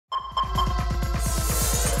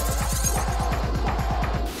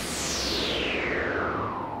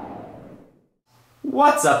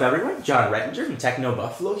What's up everyone, John Rettinger from Techno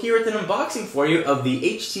Buffalo here with an unboxing for you of the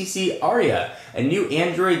HTC Aria, a new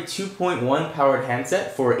Android 2.1 powered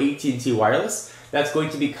handset for AT&T Wireless that's going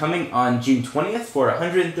to be coming on June 20th for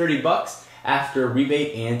 $130 after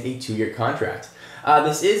rebate and a 2-year contract.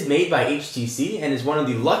 This is made by HTC and is one of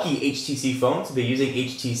the lucky HTC phones to be using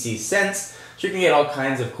HTC Sense, so you can get all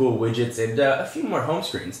kinds of cool widgets and a few more home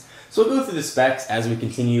screens. So we'll go through the specs as we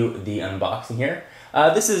continue the unboxing here.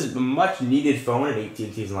 This is a much needed phone in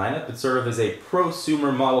AT&T's lineup. It sort of is a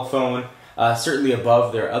prosumer model phone, certainly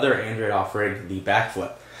above their other Android offering, the back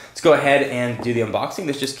flip. Let's go ahead and do the unboxing.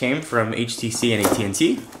 This just came from HTC and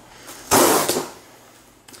AT&T.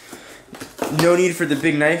 No need for the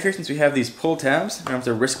big knife here since we have these pull tabs. I don't have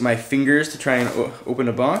to risk my fingers to try and open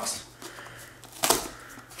a box.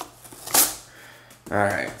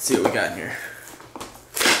 Alright, let's see what we got here.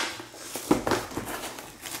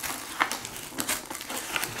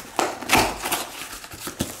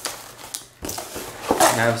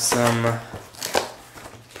 Have some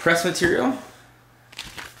press material,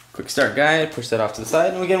 quick start guide, push that off to the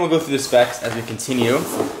side, and again we'll go through the specs as we continue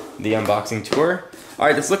the unboxing tour.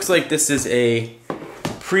 Alright, this looks like this is a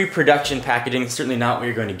pre-production packaging. It's certainly not what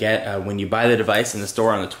you're going to get when you buy the device in the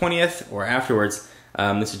store on the 20th or afterwards.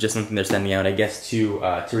 This is just something they're sending out, I guess, to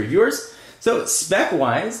reviewers. So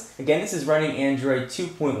spec-wise, again, this is running Android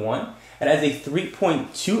 2.1. It has a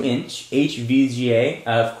 3.2-inch HVGA,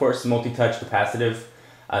 of course, multi-touch capacitive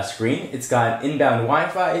screen. It's got inbound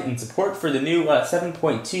Wi-Fi and support for the new 7.2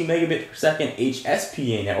 megabit per second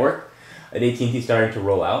HSPA network that AT&T is starting to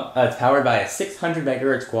roll out. It's powered by a 600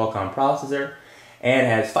 megahertz Qualcomm processor and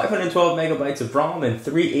has 512 megabytes of ROM and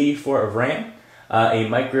 384 of RAM, a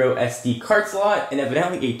micro SD card slot, and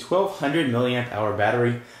evidently a 1200 milliamp hour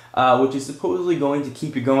battery, which is supposedly going to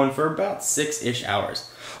keep you going for about 6-ish hours.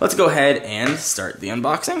 Let's go ahead and start the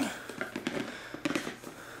unboxing.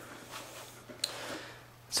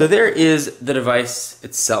 So there is the device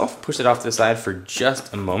itself. Push it off to the side for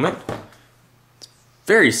just a moment. It's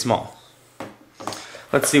very small.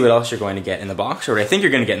 Let's see what else you're going to get in the box, or what I think you're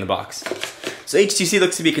going to get in the box. So HTC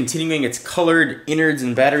looks to be continuing its colored innards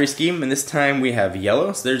and battery scheme, and this time we have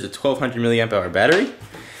yellow. So there's a 1200 milliamp hour battery.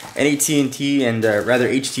 And AT&T and rather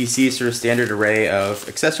HTC sort of standard array of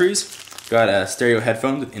accessories. Got a stereo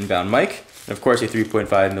headphones with inbound mic, and of course a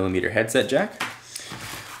 3.5 millimeter headset jack.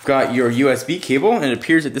 Got your USB cable, and it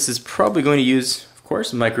appears that this is probably going to use, of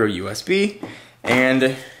course, micro USB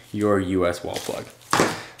and your US wall plug.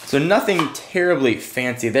 So nothing terribly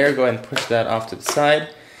fancy there. Go ahead and push that off to the side.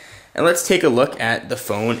 And let's take a look at the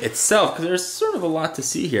phone itself, because there's sort of a lot to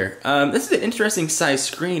see here. This is an interesting size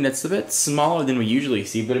screen. It's a bit smaller than we usually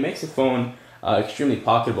see, but it makes the phone extremely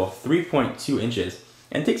pocketable, 3.2 inches.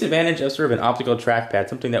 And takes advantage of sort of an optical trackpad,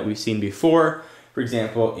 something that we've seen before, for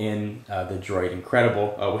example, in the Droid Incredible,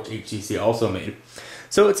 which HTC also made.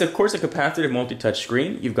 So it's, of course, a capacitive multi-touch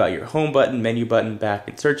screen. You've got your home button, menu button, back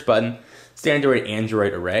and search button, standard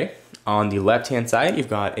Android array. On the left-hand side, you've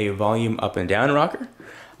got a volume up and down rocker.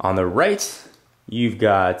 On the right, you've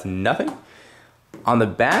got nothing. On the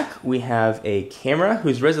back, we have a camera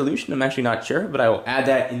whose resolution I'm actually not sure, but I will add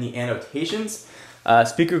that in the annotations.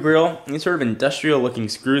 Speaker grill, these sort of industrial looking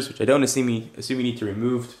screws, which I don't assume you need to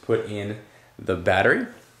remove to put in the battery.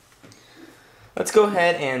 Let's go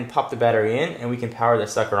ahead and pop the battery in and we can power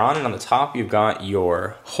this sucker on, and on the top you've got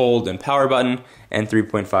your hold and power button and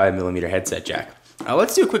 3.5 millimeter headset jack.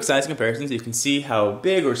 Let's do a quick size comparison so you can see how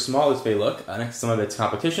big or small this may look next to some of its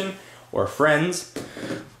competition or friends.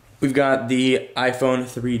 We've got the iPhone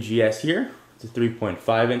 3GS here. It's a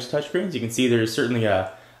 3.5 inch touchscreen. As you can see, there's certainly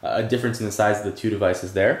a difference in the size of the two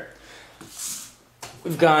devices there.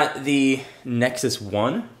 We've got the Nexus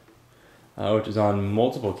 1, which is on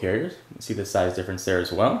multiple carriers. You can see the size difference there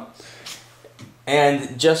as well.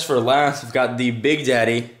 And just for last, we've got the Big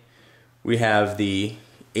Daddy. We have the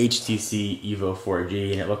HTC Evo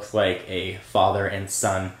 4G, and it looks like a father and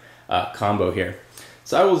son combo here.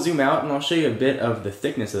 So I will zoom out and I'll show you a bit of the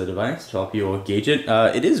thickness of the device to help you gauge it.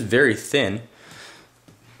 It is very thin.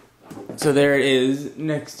 So there it is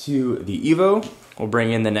next to the Evo. We'll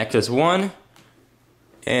bring in the Nexus 1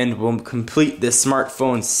 and we'll complete this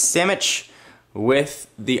smartphone sandwich with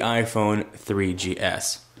the iPhone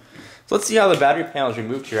 3GS. So let's see how the battery panel is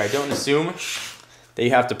removed here. I don't assume that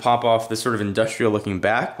you have to pop off this sort of industrial looking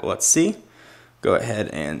back, but let's see. Go ahead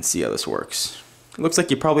and see how this works. It looks like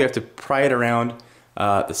you probably have to pry it around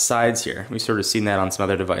the sides here. We've sort of seen that on some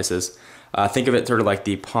other devices. Think of it sort of like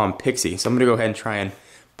the Palm Pixie. So I'm going to go ahead and try and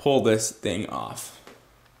pull this thing off.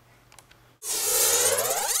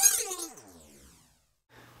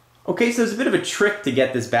 Okay, so there's a bit of a trick to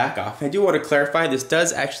get this back off. I do want to clarify, this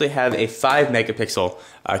does actually have a 5 megapixel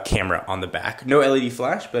camera on the back. No LED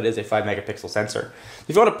flash, but it is a 5 megapixel sensor.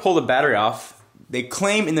 If you want to pull the battery off, they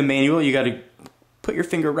claim in the manual you got to put your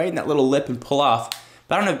finger right in that little lip and pull off,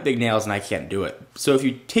 but I don't have big nails and I can't do it. So if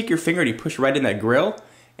you take your finger and you push right in that grill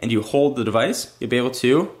and you hold the device, you'll be able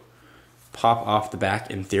to pop off the back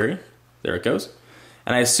in theory. There it goes.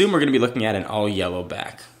 And I assume we're going to be looking at an all yellow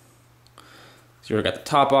back. So you've got the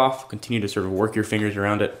top off, continue to sort of work your fingers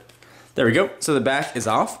around it. There we go. So the back is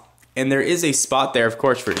off. And there is a spot there, of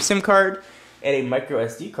course, for your SIM card and a micro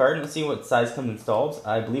SD card. Let's see what size comes installed.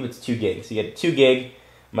 I believe it's 2 gig. So you get a 2 gig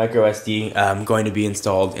micro SD going to be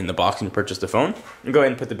installed in the box when you purchase the phone. And go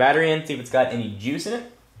ahead and put the battery in, see if it's got any juice in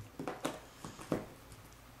it.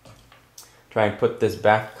 Try and put this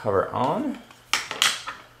back cover on.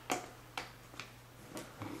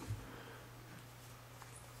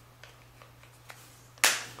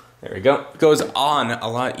 There we go. It goes on a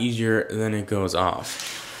lot easier than it goes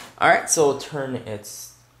off. Alright, so we'll turn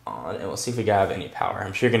it on and we'll see if we have any power.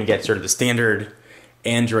 I'm sure you're going to get sort of the standard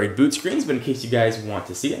Android boot screens, but in case you guys want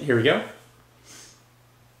to see it, here we go.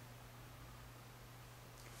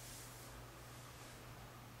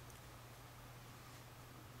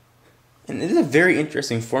 And it is a very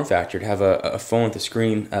interesting form factor to have a phone with a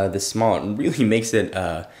screen this small. It really makes it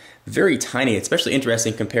very tiny. It's especially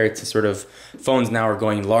interesting compared to sort of phones now are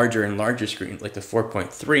going larger and larger screens, like the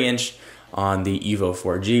 4.3 inch on the Evo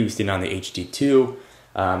 4G. We've seen it on the HD2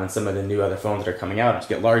 and some of the new other phones that are coming out, which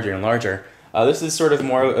get larger and larger. This is sort of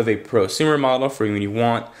more of a prosumer model for when you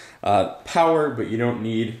want power, but you don't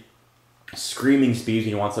need screaming speeds.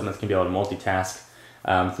 You want something that's going to be able to multitask,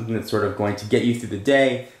 something that's sort of going to get you through the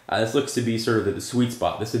day. This looks to be sort of the sweet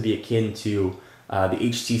spot. This would be akin to the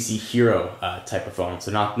HTC Hero type of phone.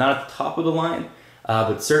 So not at the top of the line,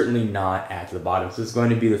 but certainly not at the bottom. So this is going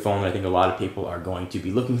to be the phone that I think a lot of people are going to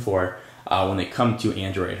be looking for when they come to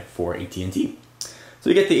Android for AT&T. So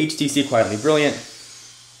we get the HTC Quietly Brilliant,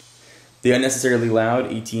 the unnecessarily loud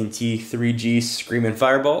AT&T 3G Screamin'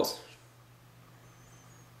 Fireballs,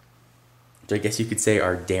 which I guess you could say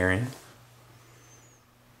are daring.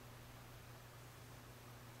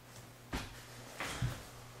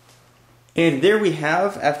 And there we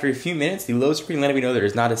have, after a few minutes, the load screen letting me know there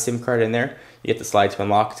is not a SIM card in there. You get the slide to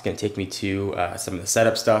unlock. It's going to take me to some of the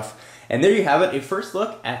setup stuff. And there you have it, a first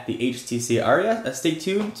look at the HTC Aria. Stay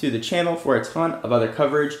tuned to the channel for a ton of other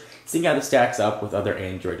coverage, seeing how this stacks up with other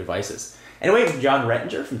Android devices. Anyway, I'm John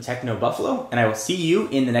Rettinger from Techno Buffalo, and I will see you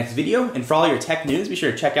in the next video. And for all your tech news, be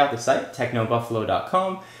sure to check out the site,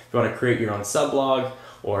 technobuffalo.com. If you want to create your own subblog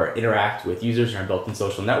or interact with users in our built-in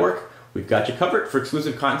social network, we've got you covered. For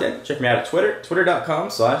exclusive content, check me out at Twitter,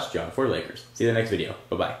 twitter.com/John4Lakers. See you in the next video.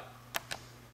 Bye-bye.